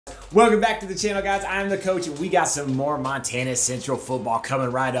Welcome back to the channel, guys. I'm the coach, and we got some more Montana Central football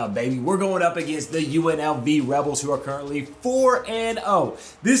coming right up, baby. We're going up against the UNLV Rebels, who are currently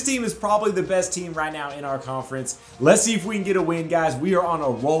 4-0. This team is probably the best team right now in our conference. Let's see if we can get a win, guys. We are on a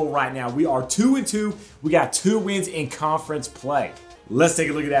roll right now. We are 2-2. We got 2 wins in conference play. Let's take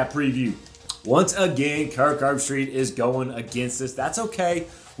a look at that preview. Once again, Kirk Herbstreit is going against us. That's okay.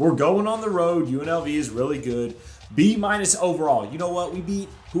 We're going on the road. UNLV is really good. B- overall. You know what? We beat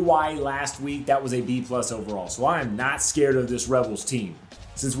Hawaii last week. That was a B+ overall. So I am not scared of this Rebels team.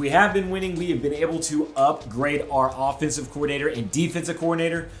 Since we have been winning, we have been able to upgrade our offensive coordinator and defensive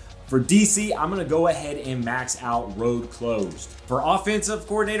coordinator. For DC, I'm going to go ahead and max out road closed. For offensive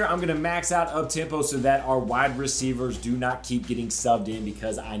coordinator, I'm going to max out up-tempo so that our wide receivers do not keep getting subbed in,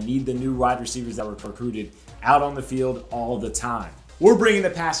 because I need the new wide receivers that were recruited out on the field all the time. We're bringing the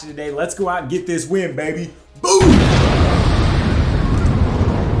passion today. Let's go out and get this win, baby. Boom!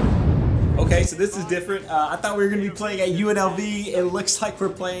 Okay, so this is different. I thought we were going to be playing at UNLV. It looks like we're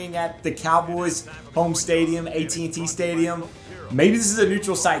playing at the Cowboys' home stadium, AT&T Stadium. Maybe this is a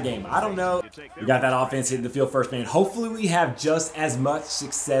neutral site game. I don't know. We got that offense hitting the field first, man. Hopefully we have just as much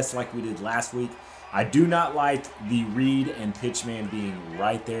success like we did last week. I do not like the read and pitch man being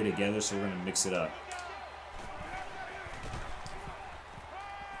right there together, so we're going to mix it up.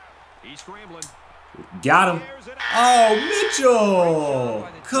 He's scrambling. Got him. Oh, Mitchell!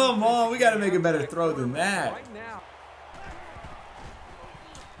 Come on, we got to make a better throw than that.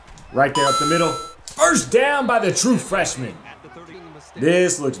 Right there up the middle. First down by the true freshman.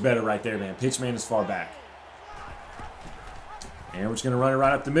 This looks better right there, man. Pitchman is far back. And we're just going to run it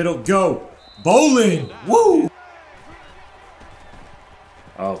right up the middle. Go. Bowling. Woo!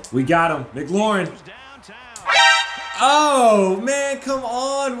 Oh, we got him. McLaurin. Oh, man, come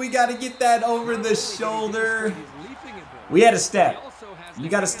on. We got to get that over the shoulder. We had a step. You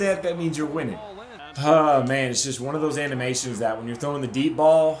got a step, that means you're winning. Oh, man, it's just one of those animations that when you're throwing the deep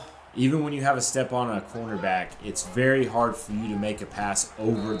ball, even when you have a step on a cornerback, it's very hard for you to make a pass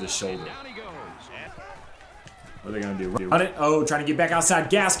over the shoulder. What are they going to do? Run it. Oh, trying to get back outside.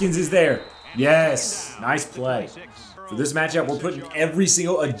 Gaskins is there. Yes. Nice play. For this matchup, we're putting every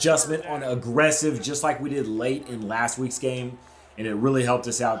single adjustment on aggressive, just like we did late in last week's game, and it really helped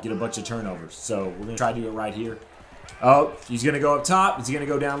us out get a bunch of turnovers. So we're going to try to do it right here. Oh, he's going to go up top. Is he going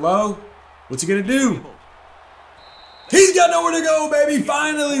to go down low? What's he going to do? He's got nowhere to go, baby.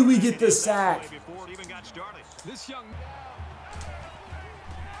 Finally, we get the sack.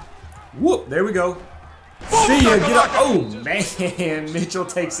 Whoop, there we go. See ya, get up. Oh, man, Mitchell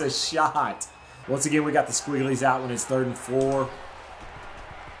takes a shot. Once again, we got the squigglies out when it's 3rd and 4.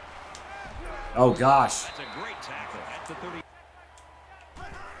 Oh, gosh.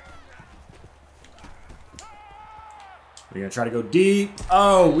 We're going to try to go deep.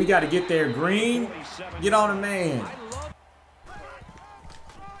 Oh, we got to get there. Green, get on him, man.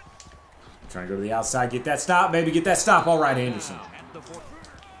 Trying to go to the outside. Get that stop, baby. Get that stop. All right, Anderson.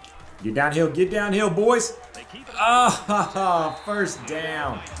 Get downhill, boys. Oh, first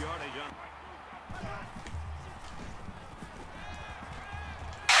down.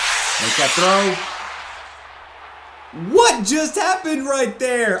 Make that throw. What just happened right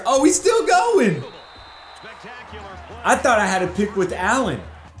there? Oh, he's still going. I thought I had a pick with Allen.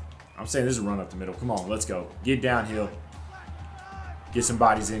 I'm saying this is a run up the middle. Come on, let's go. Get downhill. Get some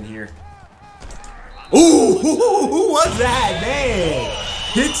bodies in here. Ooh, who was that, man?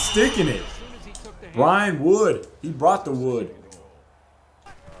 Hit sticking it. Brian Wood. He brought the wood.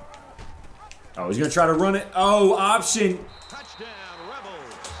 Oh, he's going to try to run it. Oh, option.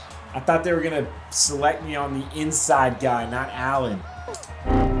 I thought they were going to select me on the inside guy, not Allen.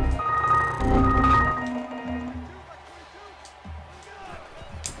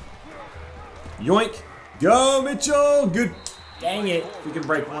 Yoink. Go, Mitchell. Good. Dang it. If we can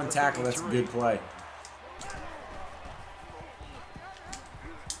break one tackle, that's a good play.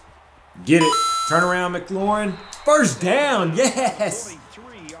 Get it. Turn around, McLaurin. First down. Yes.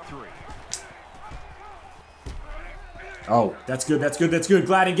 Oh, that's good. That's good. That's good.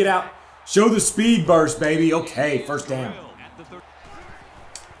 Gladden, get out. Show the speed burst, baby. Okay, first down.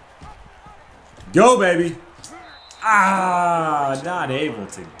 Go, baby. Ah, not able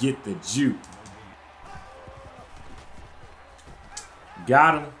to get the juke.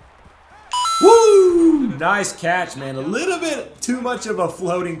 Got him. Woo! Nice catch, man. A little bit too much of a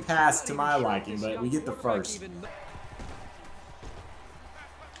floating pass to my liking, but we get the first.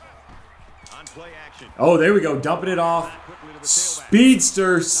 Oh, there we go. Dumping it off.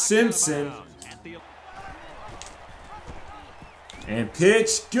 Speedster Simpson. And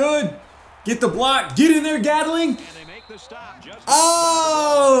pitch. Good. Get the block. Get in there, Gatling.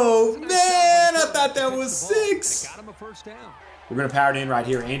 Oh, thought that was 6. We're going to power it in right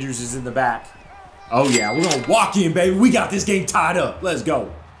here. Andrews is in the back. Oh, yeah. We're going to walk in, baby. We got this game tied up. Let's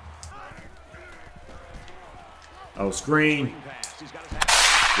go. Oh, screen.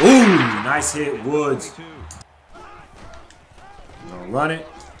 Ooh, nice hit, Woods. Gonna run it.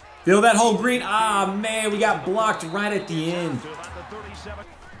 Feel that whole green. Ah, man, we got blocked right at the end.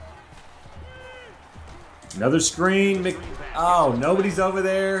 Another screen. Oh, nobody's over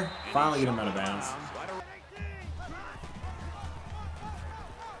there. Finally get him out of bounds.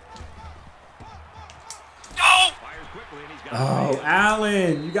 Oh,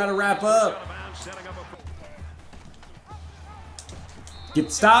 Allen, you got to wrap up. Get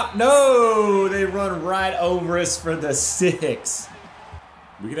stop. No, they run right over us for the 6.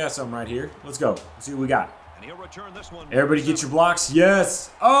 We could have something right here. Let's go. Let's see what we got. Everybody get your blocks. Yes.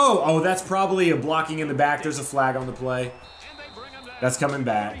 Oh, that's probably a blocking in the back. There's a flag on the play. That's coming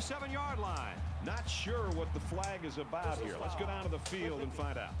back. Not sure what the flag is about here. Let's go down to the field and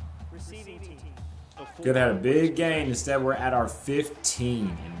find out. Receiving team. Could have had a big gain. Instead, we're at our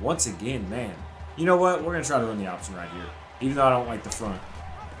 15. And once again, man, you know what? We're going to try to run the option right here, even though I don't like the front.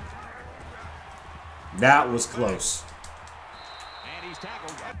 That was close.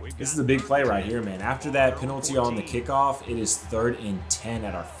 This is a big play right here, man. After that penalty on the kickoff, it is 3rd and 10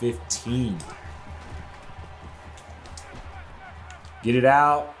 at our 15. Get it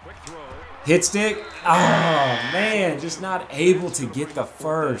out. Hit stick. Oh, man, just not able to get the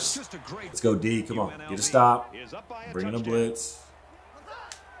first. Let's go, D. Come on. Get a stop. Bring in a blitz.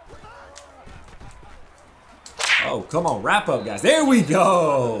 Oh, come on. Wrap up, guys. There we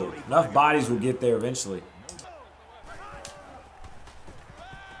go. Enough bodies will get there eventually.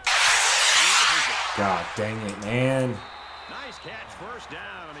 God dang it, man. Nice catch, first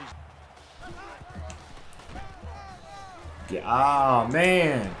down. Yeah, oh,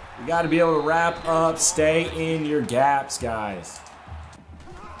 man. You got to be able to wrap up, stay in your gaps, guys.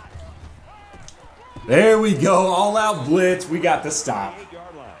 There we go, all out blitz. We got the stop.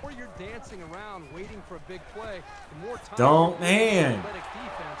 Don't, man.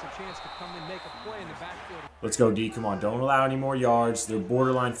 Let's go, D. Come on, don't allow any more yards. They're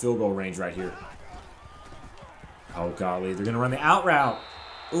borderline field goal range right here. Oh, golly, they're going to run the out route.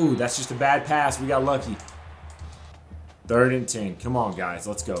 Ooh, that's just a bad pass. We got lucky. 3rd and 10. Come on, guys.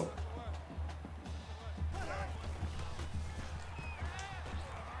 Let's go.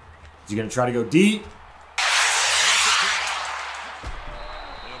 Is he going to try to go deep?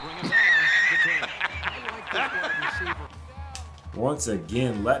 Once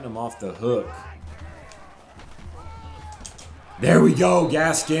again, letting him off the hook. There we go,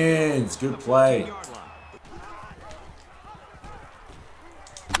 Gaskins. Good play.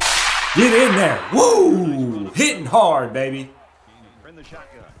 Get in there. Woo! Hitting hard, baby.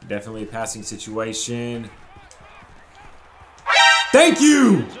 Definitely a passing situation. Thank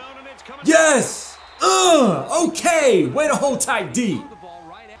you. Yes. Okay. Way to hold tight, D.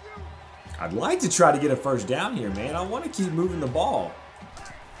 I'd like to try to get a first down here, man. I want to keep moving the ball.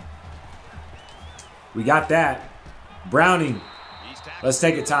 We got that. Browning. Let's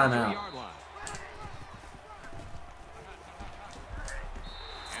take a timeout.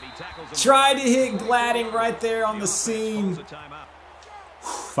 Tried to hit Gladding right there on the seam.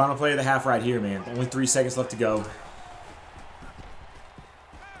 Final play of the half right here, man. Only 3 seconds left to go.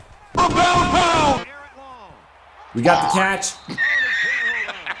 We got the catch.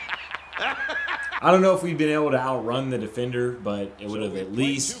 I don't know if we've been able to outrun the defender, but it would have at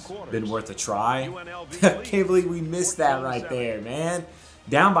least been worth a try. Can't believe we missed that right there, man.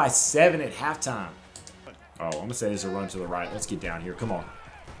 Down by 7 at halftime. Oh, I'm going to say there's a run to the right. Let's get down here. Come on.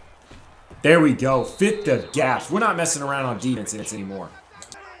 There we go. Fit the gaps. We're not messing around on defense anymore.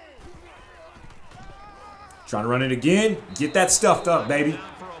 Trying to run it again. Get that stuffed up, baby.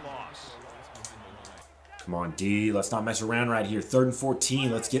 Come on, D. Let's not mess around right here. 3rd and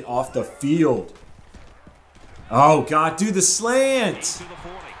 14. Let's get off the field. Oh, God. Do the slant.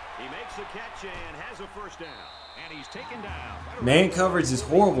 Man coverage is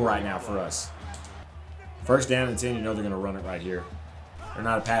horrible right now for us. 1st down and 10. You know they're going to run it right here. They're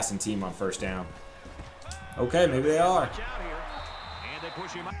not a passing team on 1st down. Okay, maybe they are.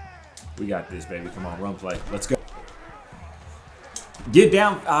 We got this, baby. Come on, run play. Let's go. Get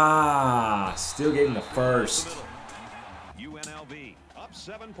down. Ah, still getting the first. UNLV up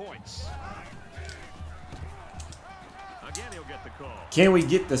 7 points. Again, he'll get the call. Can we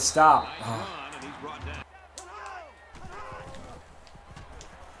get the stop? Oh.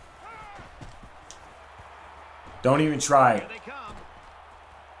 Don't even try it.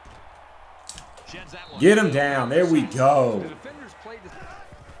 Get him down. There we go.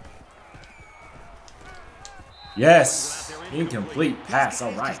 Yes. Incomplete pass.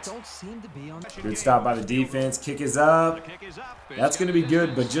 All right. Good stop by the defense. Kick is up. That's going to be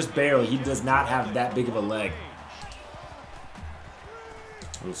good, but just barely. He does not have that big of a leg.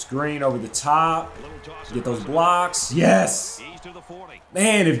 Little screen over the top. Get those blocks. Yes.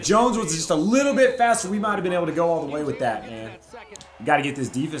 Man, if Jones was just a little bit faster, we might have been able to go all the way with that, man. We got to get this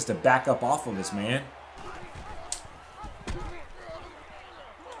defense to back up off of us, man.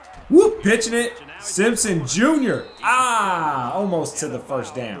 Whoop, pitching it. Simpson Jr. Ah, almost to the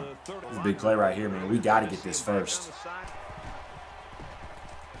first down. This is a big play right here, man. We got to get this first.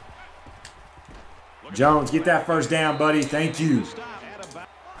 Jones, get that first down, buddy. Thank you.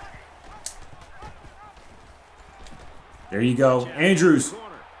 There you go. Andrews.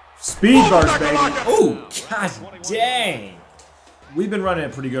 Speed burst, baby. Oh, god dang. We've been running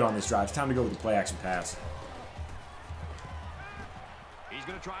it pretty good on this drive. It's time to go with the play action pass. He's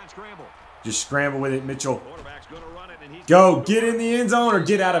going to try and scramble. Just scramble with it, Mitchell. Go. Get in the end zone or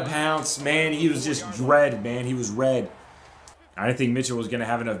get out of bounds. Man, he was just dread, man. He was red. I didn't think Mitchell was going to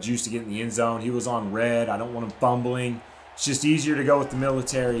have enough juice to get in the end zone. He was on red. I don't want him fumbling. It's just easier to go with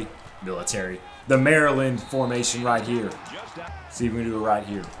the the Maryland formation right here. See if we can do it right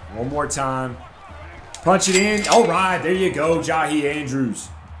here. One more time. Punch it in. All right, there you go, Jahi Andrews.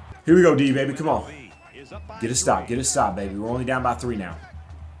 Here we go, D, baby. Come on. Get a stop. Get a stop, baby. We're only down by 3 now.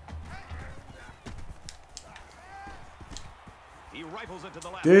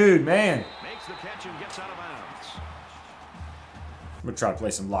 Dude, man. I'm going to try to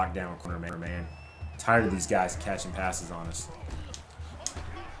play some lockdown corner, man. Tired of these guys catching passes on us.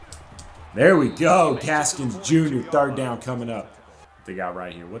 There we go. Gaskins Jr. Third down coming up. What they got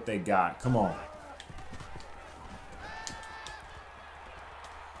right here? What they got? Come on.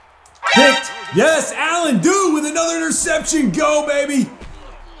 Picked. Yes, Allen, dude, with another interception. Go, baby.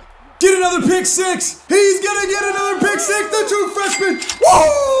 Get another pick six. He's going to get another pick six. The true freshman.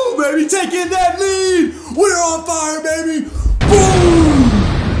 Woo, baby. Taking that lead. We're on fire, baby. Boom.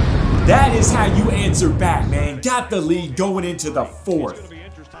 That is how you answer back, man. Got the lead going into the 4th.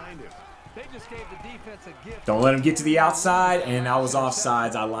 Don't let him get to the outside, and I was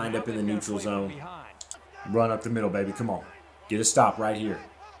offsides. I lined up in the neutral zone. Run up the middle, baby. Come on. Get a stop right here.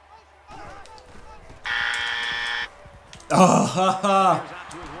 Oh, ha, ha.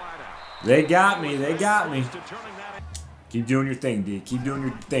 They got me. They got me. Keep doing your thing, D. Keep doing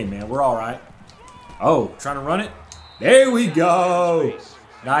your thing, man. We're all right. Oh, trying to run it? There we go.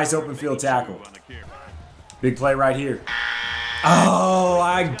 Nice open field tackle. Big play right here. Oh,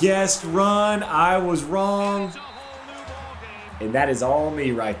 I guessed run. I was wrong. And that is all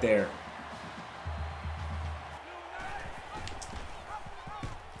me right there.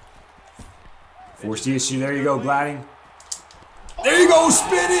 Force the issue. There you go, gliding. There you go,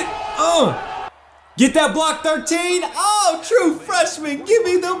 spin it. Oh. Get that block, 13. Oh, true freshman. Give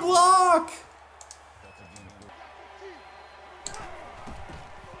me the block.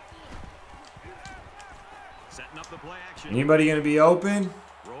 Anybody going to be open?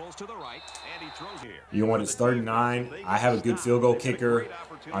 You want it's 39. I have a good field goal kicker.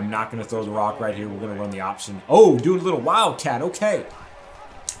 I'm not going to throw the rock right here. We're going to run the option. Oh, doing a little wildcat. Okay.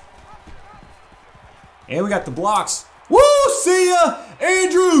 And we got the blocks. Woo! See ya!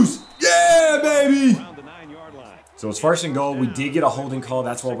 Andrews! Yeah, baby! So it's 1st and goal. We did get a holding call.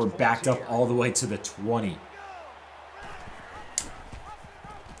 That's why we're backed up all the way to the 20.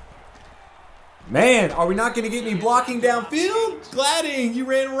 Man, are we not going to get any blocking downfield? Gladding, you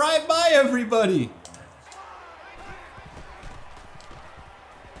ran right by everybody.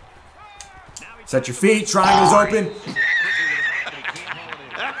 Set your feet. Triangle's open.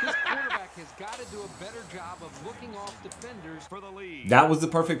 That was the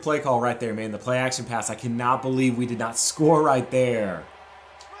perfect play call right there, man. The play action pass. I cannot believe we did not score right there.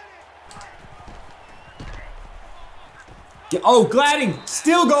 Oh, Gladding,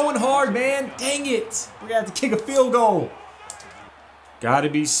 still going hard, man. Dang it. We're going to have to kick a field goal. Got to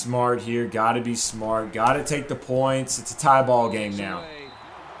be smart here. Got to be smart. Got to take the points. It's a tie ball game now.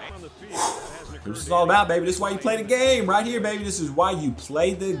 This is all about, baby. This is why you play the game. Right here, baby. This is why you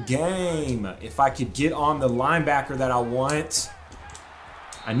play the game. If I could get on the linebacker that I want.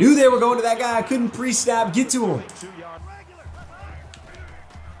 I knew they were going to that guy. I couldn't pre-snap get to him.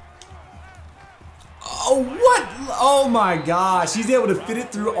 Oh, what? Oh, my gosh. He's able to fit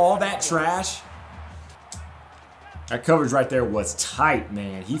it through all that trash. That coverage right there was tight,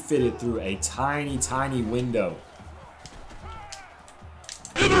 man. He fit it through a tiny, tiny window.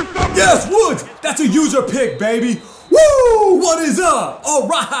 Yes, Woods! That's a user pick, baby. Woo! What is up? All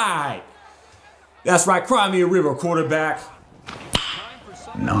right. That's right. Cry me a river, quarterback.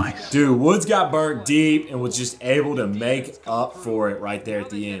 Nice. Dude, Woods got burnt deep and was just able to make up for it right there at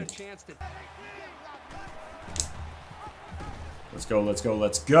the end. Let's go, let's go,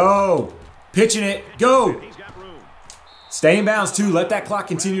 let's go. Pitching it, go. Stay in bounds too. Let that clock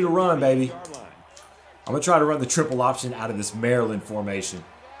continue to run, baby. I'm going to try to run the triple option out of this Maryland formation.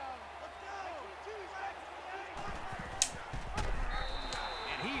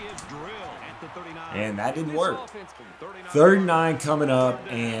 And that didn't work. 3rd and 9 coming up,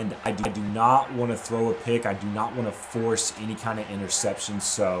 and I do not want to throw a pick. I do not want to force any kind of interception,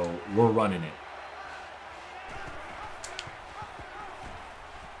 so we're running it.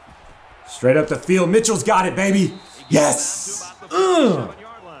 Straight up the field. Mitchell's got it, baby. Yes.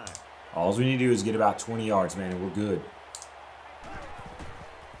 All we need to do is get about 20 yards, man, and we're good.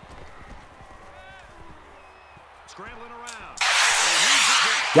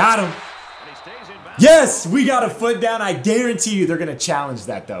 Got him. Yes, we got a foot down. I guarantee you they're going to challenge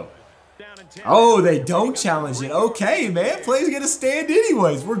that, though. Oh, they don't challenge it. Okay, man. Play's going to stand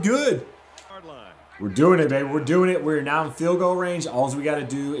anyways. We're good. We're doing it, baby. We're doing it. We're now in field goal range. All we got to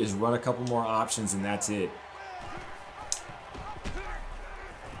do is run a couple more options, and that's it.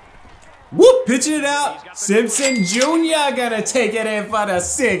 Whoop, pitching it out. Simpson Jr. gonna take it in for the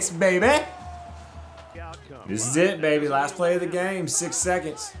 6, baby. This is it, baby. Last play of the game. 6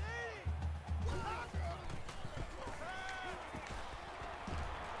 seconds.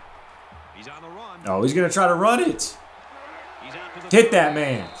 Oh, he's gonna try to run it. Hit that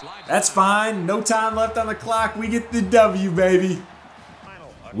man. That's fine. No time left on the clock. We get the W, baby.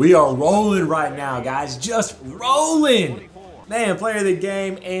 We are rolling right now, guys. Just rolling. Man, player of the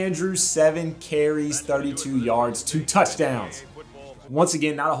game, Andrew, 7 carries, 32 yards, 2 touchdowns. Once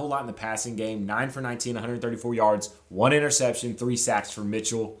again, not a whole lot in the passing game. 9 for 19, 134 yards, 1 interception, 3 sacks for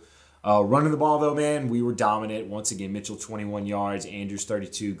Mitchell. Running the ball, though, man, we were dominant. Once again, Mitchell, 21 yards, Andrews,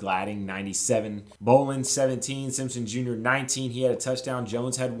 32, Gladding, 97. Bolin, 17, Simpson Jr., 19. He had a touchdown.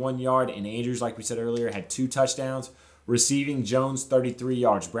 Jones had 1 yard, and Andrews, like we said earlier, had 2 touchdowns. Receiving, Jones, 33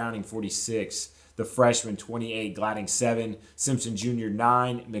 yards, Browning, 46. The freshman, 28, Gladding, 7. Simpson Jr.,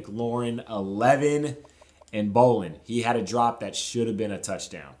 9. McLaurin, 11. And Bolin, he had a drop that should have been a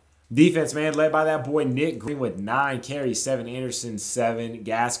touchdown. Defense, man, led by that boy Nick Green with 9 carries, 7. Anderson, 7.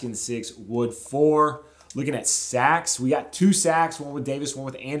 Gaskin, 6. Wood, 4. Looking at sacks, we got 2 sacks, 1 with Davis, 1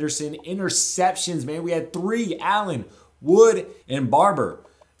 with Anderson. Interceptions, man, we had 3. Allen, Wood, and Barber.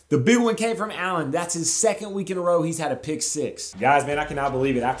 The big one came from Allen. That's his 2nd week in a row he's had a pick 6. Guys, man, I cannot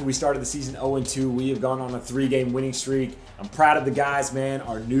believe it. After we started the season 0-2, we have gone on a 3-game winning streak. I'm proud of the guys, man.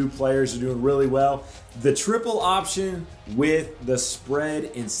 Our new players are doing really well. The triple option with the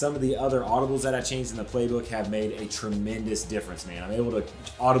spread and some of the other audibles that I changed in the playbook have made a tremendous difference, man. I'm able to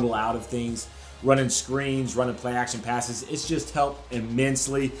audible out of things, running screens, running play action passes. It's just helped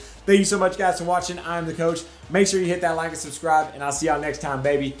immensely. Thank you so much, guys, for watching. I'm the coach. Make sure you hit that like and subscribe, and I'll see y'all next time,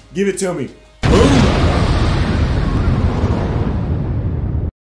 baby. Give it to me. Boom.